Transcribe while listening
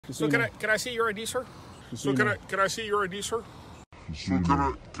So can I see your ID, sir? So can I see your ID, sir? So can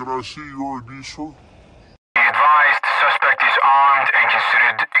I see your ID, sir? Be advised, the suspect is armed and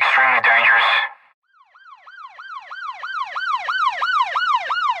considered extremely dangerous.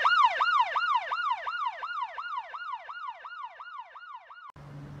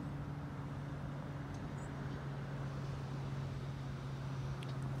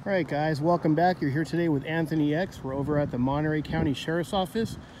 All right, guys, welcome back. You're here today with Anthony X. We're over at the Monterey County Sheriff's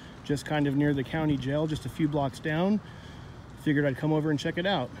Office, just kind of near the county jail, just a few blocks down. Figured I'd come over and check it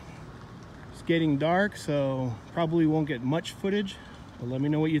out. It's getting dark, so probably won't get much footage, but let me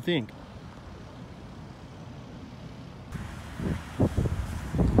know what you think.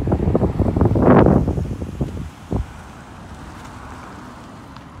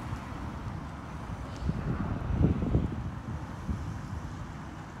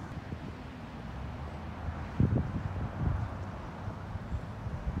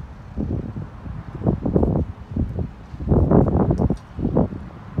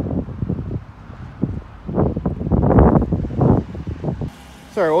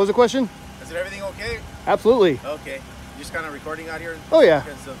 Sorry, what was the question? Is it everything okay? Absolutely. Okay. You're just kind of recording out here? Oh, yeah.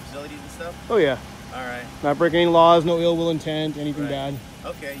 Because of facilities and stuff? Oh, yeah. All right. Not breaking any laws, no ill will intent, anything bad.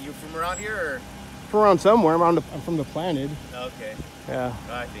 Okay. You from around here or? From around somewhere. I'm from the Planet. Okay. Yeah.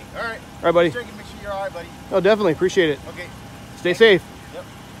 I think. All right. All right, buddy. Make sure you're all right, buddy. Oh, definitely. Appreciate it. Okay. Stay safe. Yep.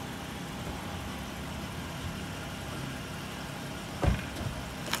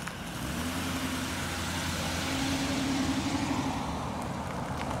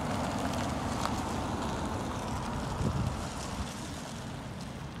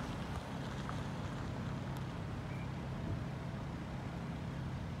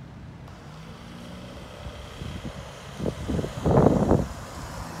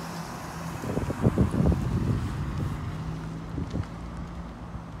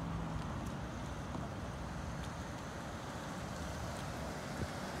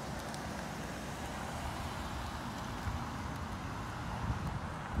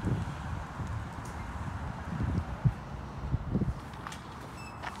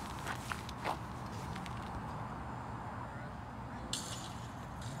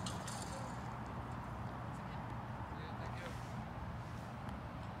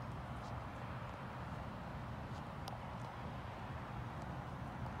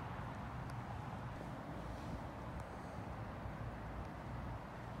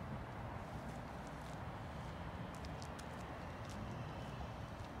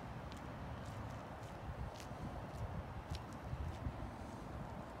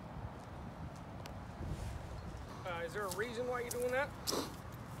 Is there a reason why you're doing that?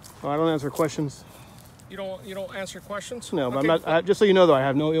 Oh, I don't answer questions. You don't answer questions? No, but okay. I'm not. Just so you know, though, I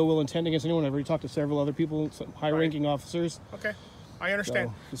have no ill will intent against anyone. I've already talked to several other people, some high-ranking officers. Okay, I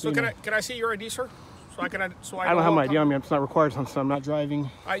understand. So can I see your ID, sir? So I don't have my ID on me. It's not required, so I'm not driving.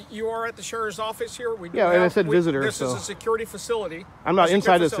 You are at the sheriff's office here. Yeah, and I said visitor. This is a security facility. I'm not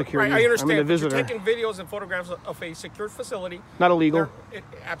inside the security. Right, I understand. I'm a visitor. You're taking videos and photographs of a secured facility. Not illegal.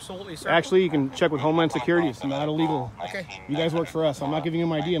 Absolutely, sir. Actually, you can check with Homeland Security. It's not illegal. Okay. You guys work for us. I'm not giving you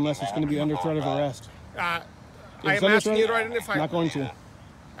my ID unless it's going to be under threat of arrest. I am asking you to identify. I'm not going to.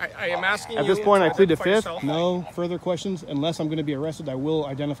 I am asking you. At this point, I plead the fifth. Yourself. No further questions. Unless I'm going to be arrested, I will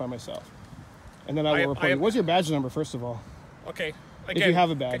identify myself. And then I will report you. What's your badge number, first of all? Okay. Again, if you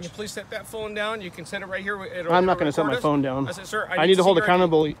have a badge. Can you please set that phone down? You can set it right here. I'm not going to set my phone down. I said, sir, I need to hold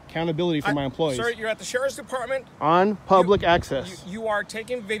accountability for my employees. Sir, you're at the Sheriff's Department. On public access. You are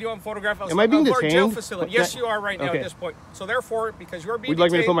taking video and photograph of Am I being our jail detained? facility. Yes, you are right now at this point. So therefore, because you're being Would you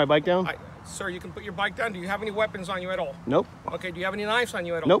like me to put my bike down? Sir, you can put your bike down. Do you have any weapons on you at all? Nope. Okay, do you have any knives on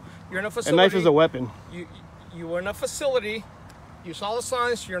you at all? Nope. You're in a facility. A knife is a weapon. You were in a facility. You saw the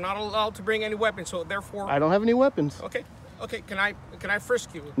signs. You're not allowed to bring any weapons. So therefore, I don't have any weapons. Okay. Okay. Can I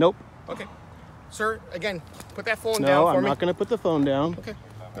frisk you? Nope. Okay. Sir, again, put that phone down for me. No, I'm not going to put the phone down. Okay.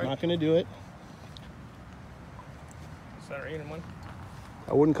 I'm not going to do it. Sorry, anyone?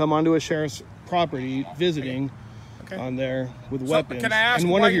 I wouldn't come onto a sheriff's property visiting on there with weapons. Can I ask and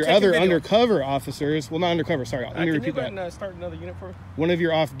one of your other undercover officers, well, not undercover, sorry, let me repeat that. Can you start another unit for me? One of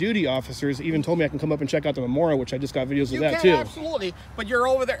your off-duty officers even told me I can come up and check out the memorial, which I just got videos of that too. Absolutely, but you're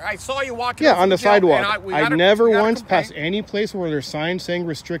over there. I saw you walking. Yeah, on the sidewalk. I've never once passed any place where there's signs saying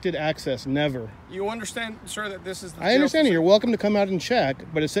restricted access. Never. You understand, sir, that this is the I understand it. You're welcome to come out and check,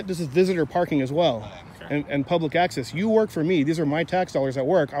 but it said this is visitor parking as well, and public access. You work for me. These are my tax dollars at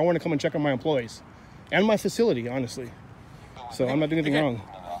work. I want to come and check on my employees and my facility, honestly. So I'm not doing anything wrong.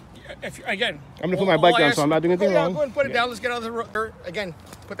 I'm going to put my bike down, so I'm not doing anything wrong. Go ahead and put it down. Let's get out of the road. Again,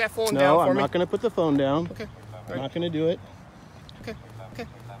 put that phone down for me. No, I'm not going to put the phone down. Okay. I'm not going to do it. Okay. Okay.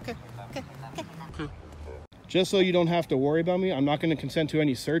 Just so you don't have to worry about me, I'm not going to consent to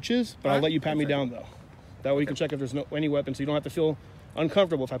any searches, but I'll let you pat me down, though. That way you can check if there's any weapons, so you don't have to feel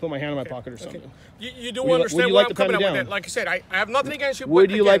uncomfortable if I put my hand in my pocket or something. You do understand why I'm coming up with it. Like I said, I have nothing against you.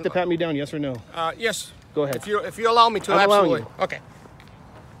 Would you like to pat me down, yes or no? Yes. Go ahead. If you allow me to, I'm absolutely. allowing you. Okay.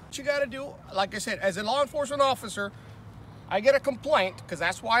 What you got to do, like I said, as a law enforcement officer, I get a complaint, because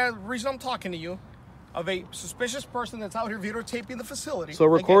that's why the reason I'm talking to you, of a suspicious person that's out here videotaping the facility. So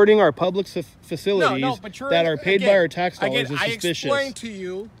recording our public facilities but that are paid by our tax dollars is suspicious. I explained to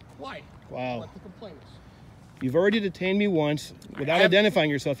you why. Wow. What the complaint is. You've already detained me once without identifying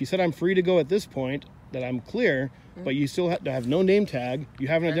yourself. You said I'm free to go at this point, that I'm clear, but you still have no name tag. You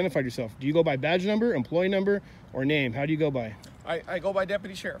haven't identified yourself. Do you go by badge number, employee number, or name? How do you go by? I go by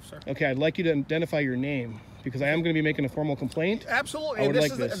deputy sheriff, sir. Okay, I'd like you to identify your name, because I am going to be making a formal complaint. Absolutely. And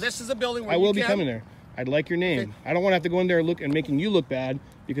this is a building where I will be coming there. I'd like your name. Okay. I don't want to have to go in there and making you look bad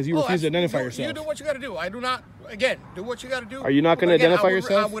because you refuse to identify yourself. You do what you got to do. I do not, again, do what you got to do. Are you not going to identify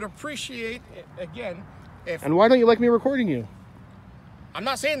yourself? I would appreciate, again, if... And why don't you like me recording you? I'm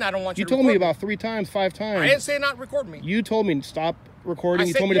not saying I don't want you to record me. You told me about 3 times, 5 times. I didn't say not record me. You told me to stop recording.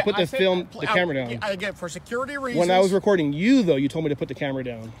 You told me to put the camera down. Again, for security reasons. When I was recording you, though, you told me to put the camera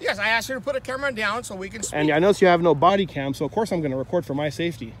down. Yes, I asked you to put a camera down so we can speak. And I noticed you have no body cam, so of course I'm going to record for my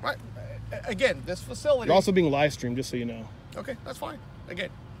safety. Right. Again, this facility... You're also being live streamed, just so you know. Okay, that's fine. Again,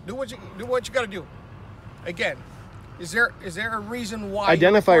 do what you got to do. Again, is there a reason why...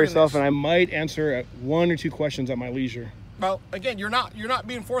 Identify yourself, and I might answer 1 or 2 questions at my leisure. Well, again, you're not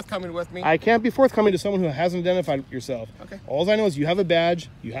being forthcoming with me. I can't be forthcoming to someone who hasn't identified yourself. Okay. All I know is you have a badge,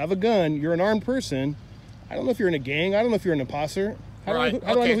 you have a gun, you're an armed person. I don't know if you're in a gang. I don't know if you're an imposter. How do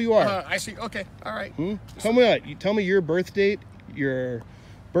I know who you are? I see. Okay. All right. Tell me your birth date, your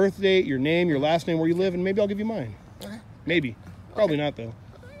name, your last name, where you live, and maybe I'll give you mine. Okay. Probably not, though.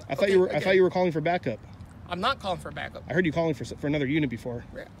 I thought you were calling for backup. I'm not calling for backup. I heard you calling for another unit before.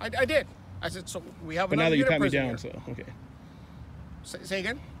 Yeah, I did. I said, so we have but another unit. But now that you pat me down, so okay. Say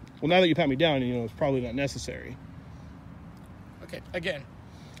again? Well, now that you pat me down, it's probably not necessary. Okay, again.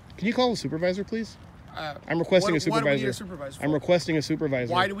 Can you call a supervisor, please? I'm requesting a supervisor. What do we need a supervisor for? I'm requesting a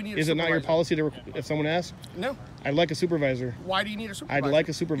supervisor. Why do we need a supervisor? Is it not your policy to, if someone asks? No. I'd like a supervisor. Why do you need a supervisor? I'd like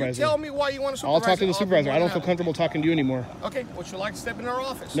a supervisor. You tell me why you want a supervisor. I'll talk to the supervisor. I don't feel comfortable talking to you anymore. Okay, would you like to step in our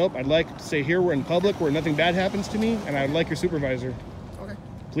office? Nope, I'd like to say here we're in public where nothing bad happens to me, and I'd like your supervisor. Okay.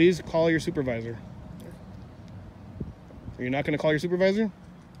 Please call your supervisor. Are you not going to call your supervisor?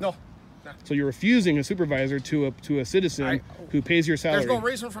 No. So you're refusing a supervisor to a citizen who pays your salary. There's no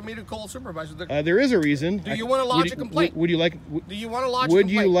reason for me to call a supervisor. There is a reason. Do you want to lodge a complaint? Would you like? Do you want to lodge a complaint?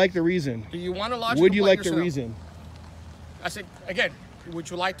 Would you like the reason? Do you want to lodge a complaint? Would you like the reason? I said again. Would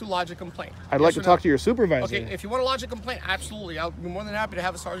you like to lodge a complaint? I'd like to talk to your supervisor. Okay, if you want to lodge a complaint, absolutely. I'll be more than happy to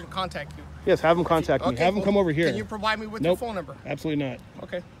have a sergeant contact you. Yes, have him contact me. Have him come over here. Can you provide me with your phone number? Absolutely not.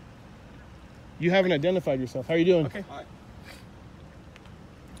 Okay. You haven't identified yourself. How are you doing? Okay. Hi.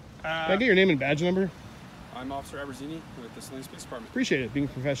 Can I get your name and badge number? I'm Officer Aberzini with the Salinas Police Department. Appreciate it, being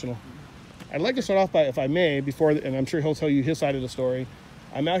professional. I'd like to start off by, if I may, and I'm sure he'll tell you his side of the story.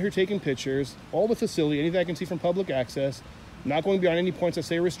 I'm out here taking pictures, all the facility, anything I can see from public access, not going beyond any points that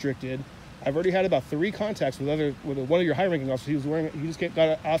say restricted. I've already had about 3 contacts with one of your high-ranking officers. He just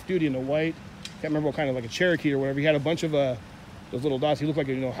got off duty in a white, can't remember what kind of, like a Cherokee or whatever. He had a bunch of those little dots. He looked like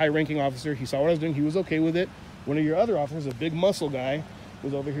a high-ranking officer. He saw what I was doing. He was okay with it. One of your other officers, a big muscle guy,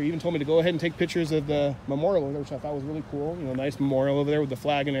 was over here. He even told me to go ahead and take pictures of the memorial over there, which I thought was really cool. Nice memorial over there with the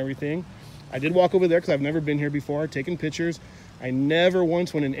flag and everything. I did walk over there because I've never been here before, taking pictures. I never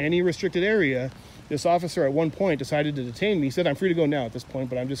once went in any restricted area. This officer at one point decided to detain me. He said, I'm free to go now at this point,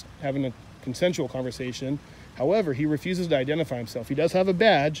 but I'm just having a consensual conversation. However, he refuses to identify himself. He does have a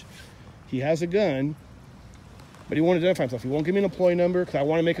badge. He has a gun, but he won't identify himself. He won't give me an employee number because I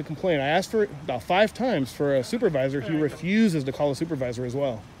want to make a complaint. I asked for about 5 times for a supervisor. He refuses to call a supervisor as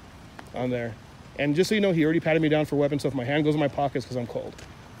well on there. And just so you know, he already patted me down for weapons, so if my hand goes in my pockets because I'm cold.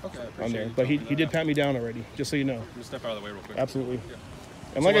 Okay, on there. But he did pat me down already, just so you know. Just step out of the way real quick. Absolutely. Yeah.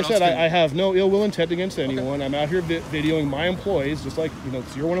 And like I said, I have no ill will intent against anyone. Okay. I'm out here videoing my employees, just like,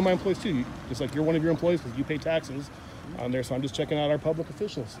 because you're one of my employees too. Just like you're one of your employees because you pay taxes on there. So I'm just checking out our public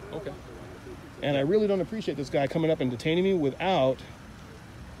officials. Okay. And I really don't appreciate this guy coming up and detaining me without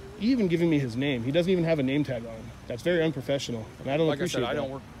even giving me his name. He doesn't even have a name tag on. That's very unprofessional. And I don't appreciate that. Like I said, I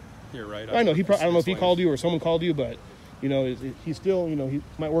don't work here, right? I know. I don't know if he called you or someone called you, but he's still, he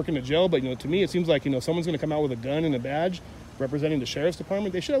might work in a jail, but, to me, it seems like, someone's going to come out with a gun and a badge representing the sheriff's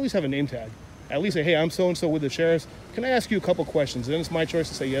department. They should at least have a name tag. at least say, hey, I'm so-and-so with the sheriff's. Can I ask you a couple questions? And then it's my choice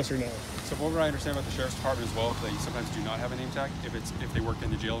to say yes or no. So from what I understand about the sheriff's department as well, they sometimes do not have a name tag if they work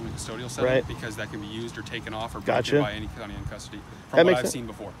in the jail and the custodial setting, Right. because that can be used or taken off or Gotcha. broken by any county in custody. From That what makes I've sense. seen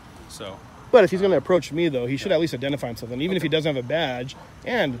before. So. But if he's going to approach me, though, he should at least identify himself. And even if he doesn't have a badge,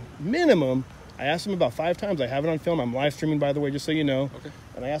 and minimum, I asked him about 5 times. I have it on film. I'm live streaming, by the way, just so you know. Okay.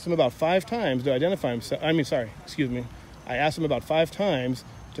 And I asked him about 5 times to identify himself. Excuse me. I asked him about 5 times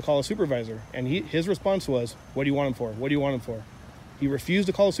to call a supervisor. And his response was, what do you want him for? What do you want him for? He refused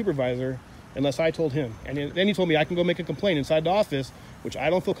to call a supervisor unless I told him. And then he told me I can go make a complaint inside the office, which I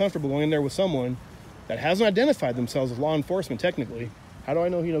don't feel comfortable going in there with someone that hasn't identified themselves as law enforcement technically. How do I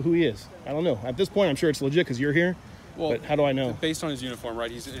know who he is? I don't know. At this point, I'm sure it's legit because you're here. Well, but how do I know? Based on his uniform, right?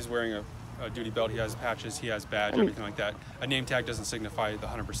 He's wearing a duty belt. He has patches. He has badge. Everything like that. A name tag doesn't signify the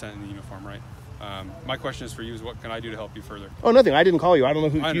 100% in the uniform, right? My question is for you: is what can I do to help you further? Oh, nothing. I didn't call you. I don't know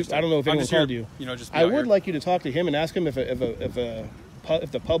who. I don't know if I'm anyone just here, called you. You know, just I would like you to talk to him and ask him if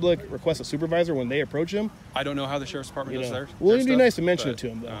the public requests a supervisor when they approach him. I don't know how the sheriff's department does theirs. Well, it'd be stuff, nice to mention but, it to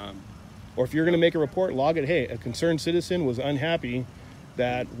him, though. Or if you're going to make a report, log it. Hey, a concerned citizen was unhappy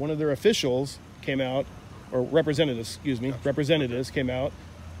that one of their officials came out, or representatives came out,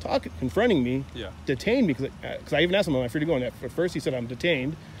 confronting me, detained me, because I even asked him, am I free to go? And at first he said, I'm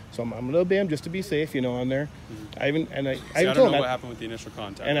detained, so I'm going to obey him just to be safe, on there. I even told him. I don't know what happened with the initial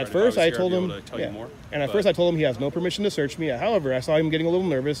contact. And right? at first I told him, First I told him he has no permission to search me. However, I saw him getting a little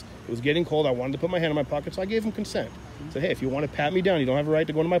nervous. It was getting cold. I wanted to put my hand in my pocket, so I gave him consent. I said, hey, if you want to pat me down, you don't have a right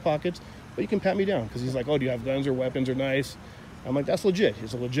to go into my pockets, but you can pat me down. Because he's like, oh, do you have guns or weapons or knives? I'm like, that's legit.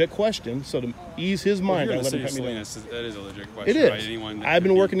 It's a legit question. So to ease his mind, I let him pat me down. That is a legit question. It is. Right? I've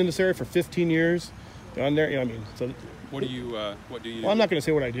been working in this area for 15 years. On there, So what do you? Well, I'm not going to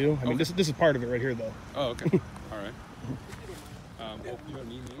say what I do. I mean, this is part of it right here, though. Oh, okay. All right. Well, you don't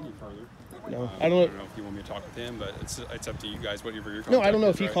need me any further. No, I don't know if you want me to talk with him, but it's up to you guys. Whatever your No, I don't know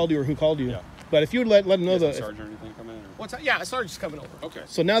if he called you or who called you. Yeah. But if you would let him know that sergeant or anything come in. Or? What's that? Yeah, a sergeant's coming over. Okay.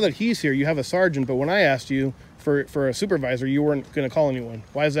 So now that he's here, you have a sergeant. But when I asked you for a supervisor, you weren't going to call anyone.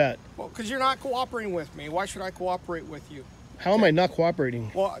 Why is that? Well, because you're not cooperating with me. Why should I cooperate with you? How am I not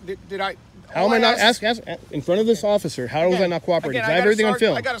cooperating? Well, did I? How am I not ask in front of this officer? How was I not cooperating? Because I have everything on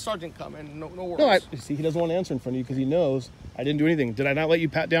film. I got a sergeant coming. No worries. No, see, he doesn't want to answer in front of you because he knows I didn't do anything. Did I not let you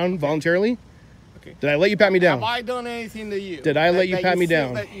pat down voluntarily? Okay. Did I let you pat me down? Have I done anything to you? Did I let you pat me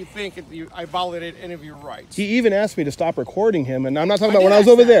down? That you think I violated any of your rights? He even asked me to stop recording him, and I'm not talking about when I was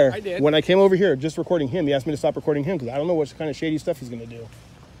over there. I did. When I came over here, just recording him, he asked me to stop recording him because I don't know what kind of shady stuff he's going to do.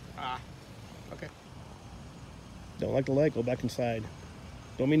 Okay. Don't like the light, go back inside.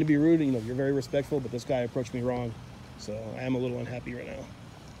 Don't mean to be rude, you're very respectful, but this guy approached me wrong. So I am a little unhappy right now.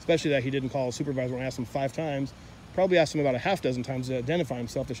 Especially that he didn't call a supervisor when I asked him 5 times. Probably asked him about a half dozen times to identify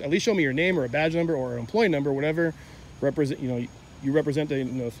himself, to at least show me your name or a badge number or an employee number, whatever. You represent the,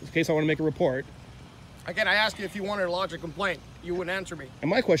 in case I want to make a report. Again, I asked you if you wanted to lodge a complaint. You wouldn't answer me. And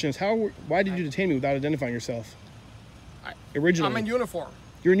my question is, why did you detain me without identifying yourself? Originally. I'm in uniform.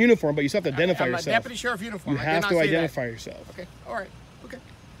 You're in uniform, but you still have to identify yourself. I'm a deputy sheriff uniform. You have to identify yourself. Okay, all right. Okay.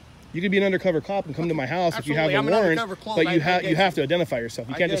 You could be an undercover cop and come to my house if you have a warrant, but you have to identify yourself.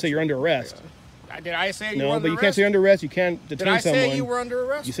 You can't just say you're under arrest. Did I say you were under arrest? No, but you can't say under arrest. You can't detain someone. Did I say you were under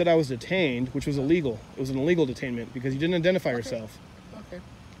arrest? You said I was detained, which was illegal. It was an illegal detainment because you didn't identify yourself. Okay.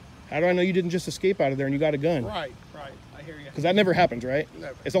 How do I know you didn't just escape out of there and you got a gun? Right. I hear you. Because that never happens, right?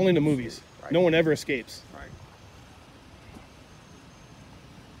 Never. It's only in the movies. Right. No one ever escapes. Right.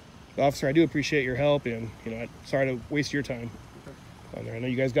 Officer, I do appreciate your help, and sorry to waste your time on there. I know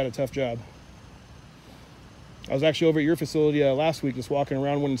you guys got a tough job. I was actually over at your facility last week, just walking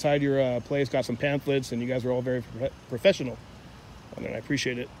around, went inside your place, got some pamphlets, and you guys were all very professional on there, and I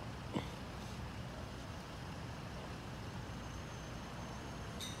appreciate it.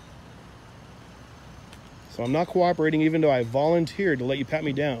 So I'm not cooperating even though I volunteered to let you pat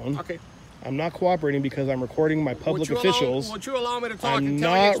me down. Okay. I'm not cooperating because I'm recording my public officials. Would you allow me to talk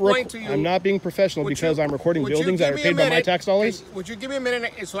until I explain to you? I'm not being professional because I'm recording buildings that are paid by my tax dollars. Would you give me a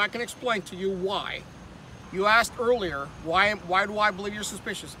minute so I can explain to you why? You asked earlier, why do I believe you're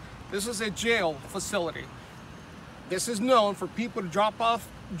suspicious? This is a jail facility. This is known for people to drop off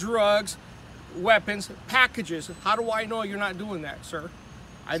drugs, weapons, packages. How do I know you're not doing that, sir?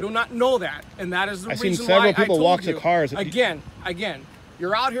 I do not know that, and that is the reason why I told you. I've seen several people walk to cars. Again,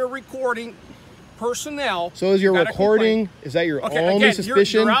 you're out here recording personnel. So is your recording, is that your only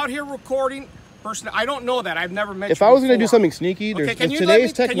suspicion? You're out here recording personnel. I don't know that. I've never mentioned If I was going to do something sneaky, there's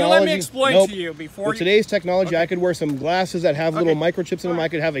today's technology. Can you let me explain to you before with today's technology, I could wear some glasses that have little microchips in them. I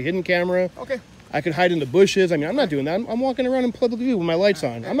could have a hidden camera. Okay. I could hide in the bushes. I mean, I'm not doing that. I'm walking around in public view with my lights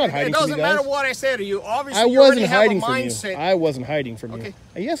on. I'm not hiding from you guys. It doesn't matter what I say to you. Obviously, I you wasn't already hiding have a from you. mindset. I wasn't hiding from Okay.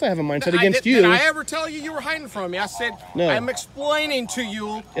 you. Yes, I have a mindset against you. Did I ever tell you you were hiding from me? I said, No. I'm explaining to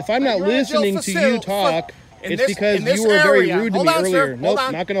you. If I'm not that you're in a jail listening to you talk, in it's this- because in this you were very area. rude to Hold me on, earlier. sir. Nope, Hold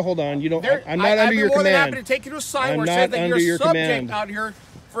on. not going to hold on. You don't. There- I'm not under your I'd be more than happy command. to take you to a sign I'm where it not says that under you're your subject command. out here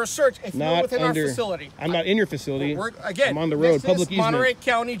for a search if you're Not within under. our facility. I'm not in your facility. Again, I'm on the road. this Public is Monterey easement.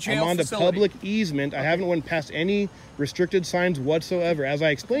 County Jail I'm on the facility. public easement. I haven't went past any restricted signs whatsoever, as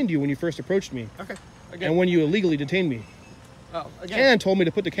I explained to you when you first approached me, Okay. Again, and when you illegally detained me, again, and told me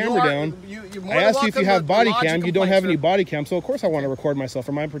to put the camera down. you're more I than asked you if you welcome have to body lodge a cam. You don't complaint, have any sir. body cam, so of course I want to record myself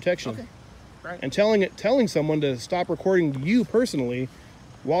for my protection. Okay. Right. And telling someone to stop recording you personally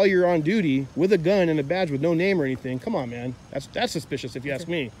while you're on duty with a gun and a badge with no name or anything. Come on, man. That's suspicious if you ask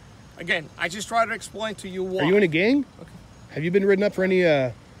me. Again, I just try to explain to you why. Are you in a gang? Okay. Have you been written up for any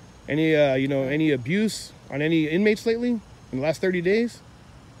abuse on any inmates lately in the last 30 days?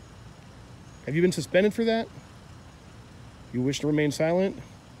 Have you been suspended for that? You wish to remain silent?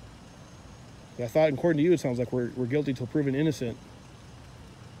 I thought, according to you, it sounds like we're guilty till proven innocent.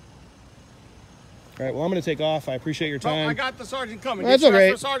 All right, well, I'm going to take off. I appreciate your time. Oh, I got the sergeant coming. Well, that's Did you all ask right.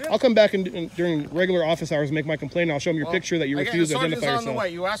 for a sergeant? I'll come back during regular office hours and make my complaint. I'll show him your picture that you Again, refuse the to identify sergeant's on the yourself.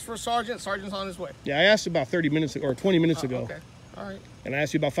 way. You asked for a sergeant. Sergeant's on his way. Yeah, I asked about 30 minutes or 20 minutes ago. Okay. All right. And I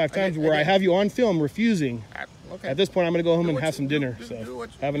asked you about 5 times where I have you on film refusing. Okay. At this point, I'm going to go home and what have you- some dinner. do So what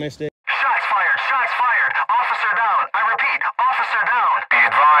you- have a nice day. Shots fired, officer down. I repeat,